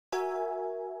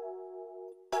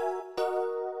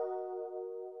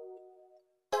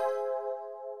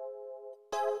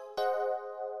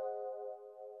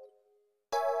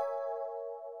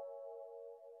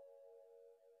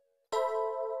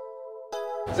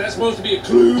Is that supposed to be a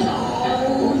clue?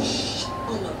 Oh, shh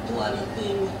on the bloody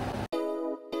thing.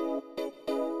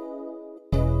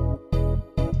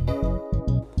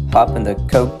 Hop in the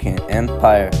cocaine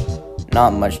empire,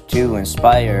 not much to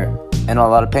inspire. In a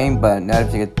lot of pain, but not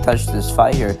if you could touch this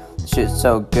fire. This shit's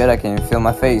so good I can feel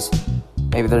my face.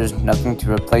 Maybe there's nothing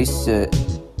to replace it.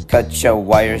 Cut your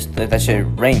wires, let that shit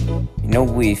ring. You know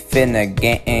we finna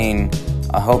gain.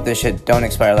 I hope this shit don't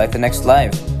expire like the next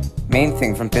life. Main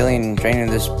thing from billion and draining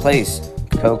this place.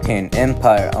 Cocaine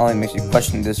empire only makes you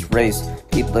question this race.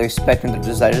 People are expecting their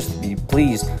desires to be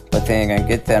pleased, but they ain't gonna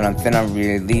get that. I'm finna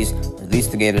release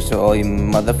the gators to all you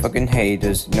motherfucking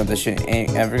haters. You know this shit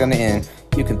ain't ever gonna end.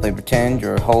 You can play pretend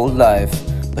your whole life,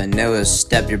 but never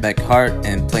stab your back heart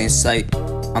in plain sight.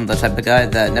 I'm the type of guy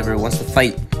that never wants to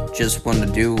fight, just want to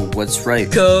do what's right.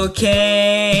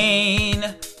 Cocaine,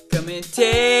 come and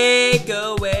take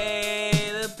away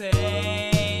the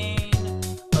pain.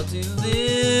 All to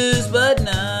lose but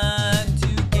none to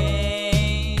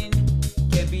gain.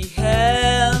 Can't be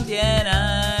held yet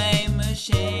I'm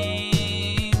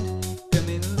ashamed. Come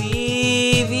and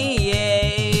alleviate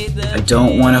the I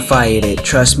don't wanna fight it,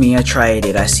 trust me I tried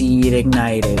it. I see it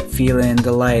ignited, feeling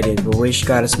delighted, but wish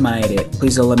God it's might it.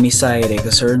 Please don't let me sight it,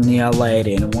 cause certainly I'll light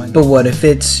it. But what if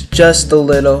it's just a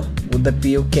little? Would that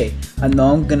be okay? I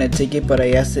know I'm gonna take it, but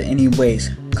I asked it anyways.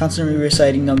 Constantly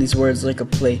reciting all these words like a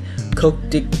play. Coke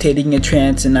dictating a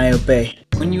trance and I obey.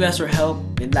 When you ask for help,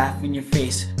 they laugh in your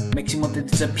face. Makes you want to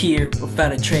disappear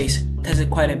without a trace. Tells it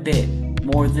quite a bit,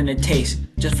 more than a taste.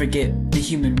 Just forget the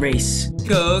human race.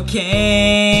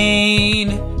 cocaine,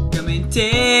 come and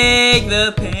take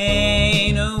the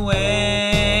pain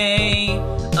away.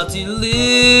 All to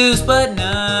lose but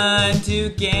none to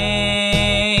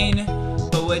gain.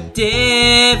 But what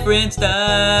difference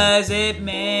does it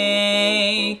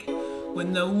make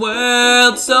when the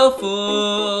world's so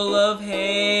full of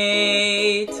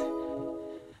hate?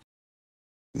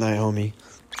 Night, homie.